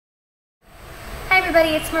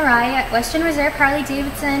everybody, it's Mariah at Western Reserve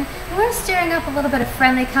Harley-Davidson. We're stirring up a little bit of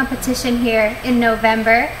friendly competition here in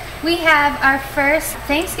November. We have our first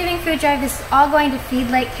Thanksgiving food drive. This is all going to feed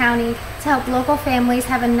Lake County to help local families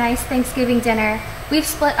have a nice Thanksgiving dinner. We've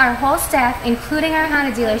split our whole staff, including our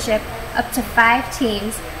Honda dealership, up to 5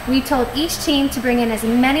 teams. We told each team to bring in as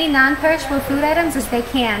many non-perishable food items as they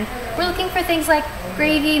can. We're looking for things like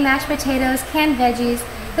gravy, mashed potatoes, canned veggies,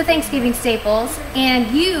 the Thanksgiving staples, and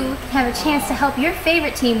you have a chance to help your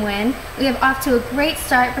favorite team win. We have off to a great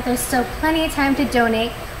start, but there's still plenty of time to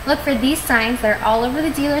donate. Look for these signs. They're all over the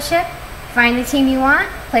dealership. Find the team you want,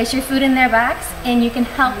 place your food in their box, and you can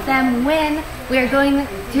help them win. We are going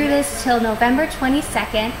through this till November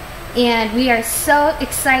 22nd, and we are so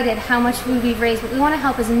excited how much food we've raised, but we want to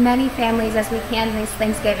help as many families as we can this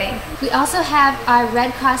Thanksgiving. We also have our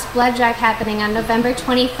Red Cross blood drive happening on November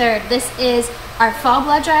 23rd. This is our fall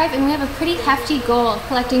blood drive, and we have a pretty hefty goal of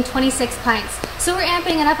collecting 26 pints. So we're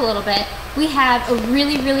amping it up a little bit. We have a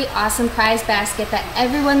really awesome prize basket that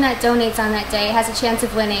everyone that donates on that day has a chance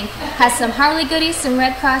of winning. Has some Harley goodies, some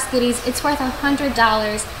Red Cross goodies. It's worth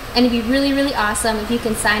 $100, and it'd be really awesome if you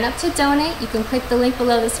can sign up to donate. You can click the link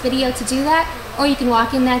below this video to do that, or you can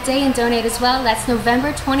walk in that day and donate as well. That's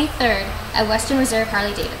November 23rd at Western Reserve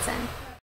Harley-Davidson.